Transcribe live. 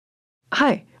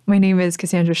Hi, my name is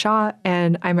Cassandra Shaw,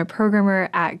 and I'm a programmer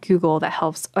at Google that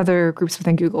helps other groups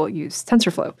within Google use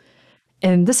TensorFlow.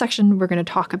 In this section, we're going to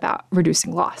talk about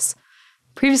reducing loss.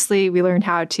 Previously, we learned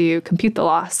how to compute the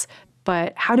loss,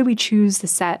 but how do we choose the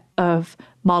set of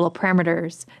model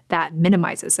parameters that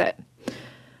minimizes it?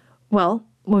 Well,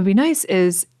 what would be nice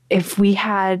is if we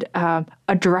had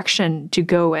a direction to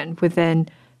go in within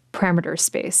parameter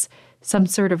space, some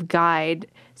sort of guide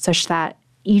such that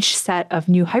each set of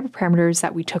new hyperparameters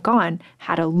that we took on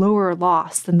had a lower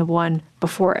loss than the one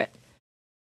before it.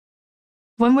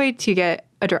 One way to get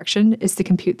a direction is to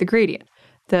compute the gradient,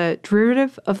 the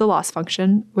derivative of the loss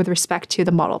function with respect to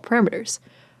the model parameters.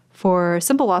 For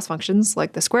simple loss functions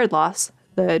like the squared loss,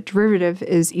 the derivative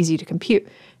is easy to compute,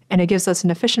 and it gives us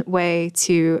an efficient way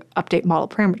to update model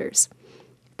parameters.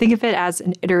 Think of it as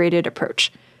an iterated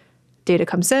approach. Data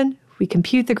comes in, we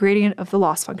compute the gradient of the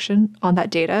loss function on that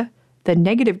data. The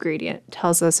negative gradient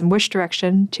tells us in which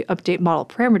direction to update model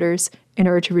parameters in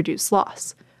order to reduce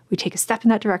loss. We take a step in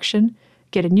that direction,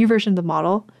 get a new version of the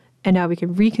model, and now we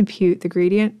can recompute the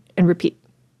gradient and repeat.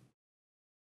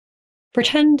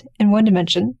 Pretend in one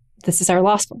dimension, this is our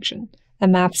loss function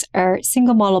that maps our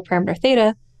single model parameter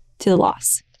theta to the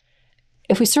loss.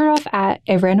 If we start off at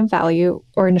a random value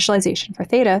or initialization for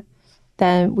theta,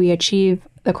 then we achieve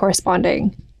the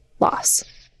corresponding loss.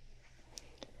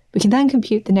 We can then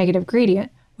compute the negative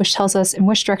gradient, which tells us in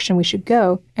which direction we should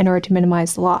go in order to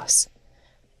minimize the loss.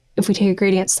 If we take a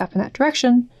gradient step in that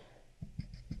direction,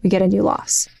 we get a new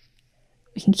loss.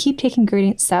 We can keep taking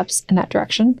gradient steps in that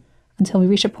direction until we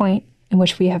reach a point in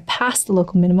which we have passed the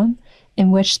local minimum,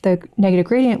 in which the negative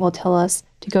gradient will tell us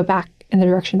to go back in the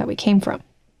direction that we came from.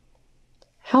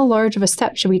 How large of a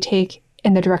step should we take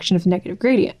in the direction of the negative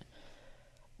gradient?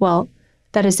 Well,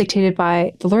 that is dictated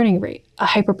by the learning rate, a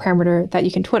hyperparameter that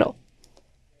you can twiddle.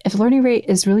 If the learning rate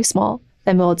is really small,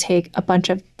 then we'll take a bunch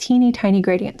of teeny tiny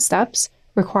gradient steps,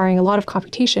 requiring a lot of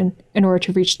computation in order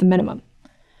to reach the minimum.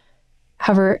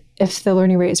 However, if the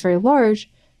learning rate is very large,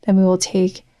 then we will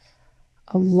take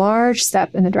a large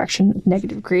step in the direction of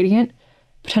negative gradient,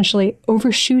 potentially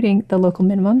overshooting the local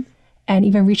minimum, and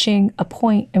even reaching a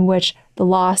point in which the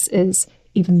loss is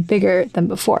even bigger than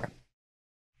before.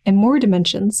 In more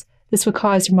dimensions, this would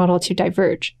cause your model to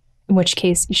diverge, in which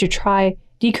case you should try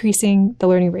decreasing the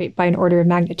learning rate by an order of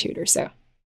magnitude or so.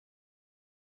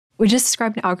 We just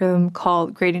described an algorithm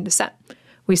called gradient descent.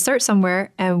 We start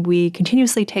somewhere and we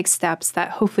continuously take steps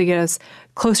that hopefully get us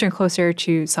closer and closer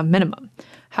to some minimum.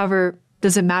 However,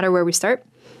 does it matter where we start?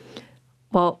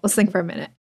 Well, let's think for a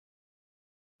minute.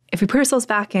 If we put ourselves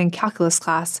back in calculus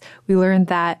class, we learned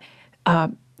that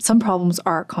some problems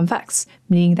are convex,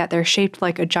 meaning that they're shaped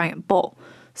like a giant bowl.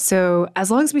 So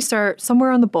as long as we start somewhere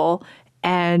on the bowl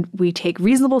and we take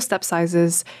reasonable step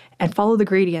sizes and follow the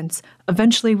gradients,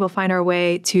 eventually we'll find our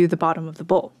way to the bottom of the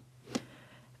bowl.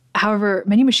 However,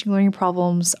 many machine learning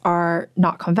problems are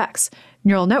not convex.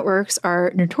 Neural networks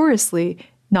are notoriously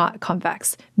not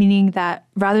convex, meaning that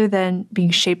rather than being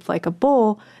shaped like a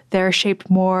bowl, they're shaped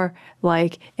more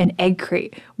like an egg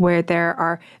crate, where there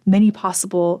are many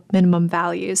possible minimum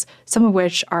values, some of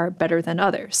which are better than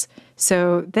others.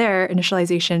 So their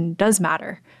initialization does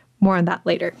matter. More on that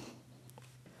later.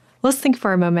 Let's think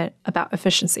for a moment about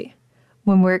efficiency.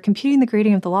 When we're computing the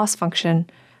gradient of the loss function,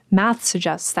 math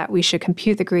suggests that we should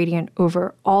compute the gradient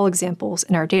over all examples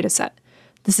in our dataset.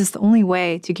 This is the only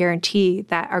way to guarantee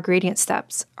that our gradient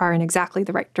steps are in exactly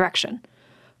the right direction.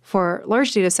 For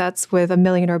large datasets with 1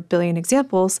 million or billion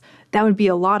examples, that would be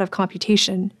a lot of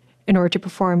computation in order to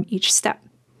perform each step.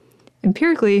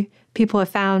 Empirically, people have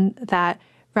found that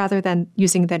rather than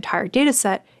using the entire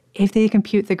dataset, if they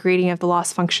compute the gradient of the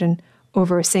loss function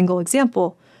over a single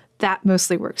example, that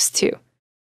mostly works too.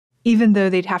 Even though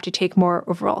they'd have to take more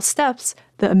overall steps,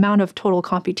 the amount of total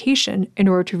computation in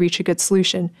order to reach a good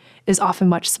solution is often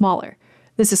much smaller.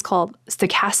 This is called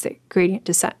stochastic gradient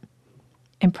descent.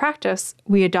 In practice,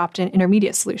 we adopt an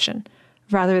intermediate solution.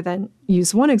 Rather than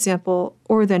use one example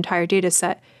or the entire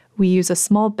dataset, we use a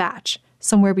small batch,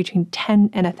 somewhere between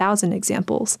 10 and 1,000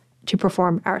 examples, to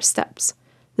perform our steps.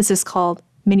 This is called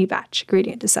mini-batch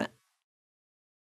gradient descent.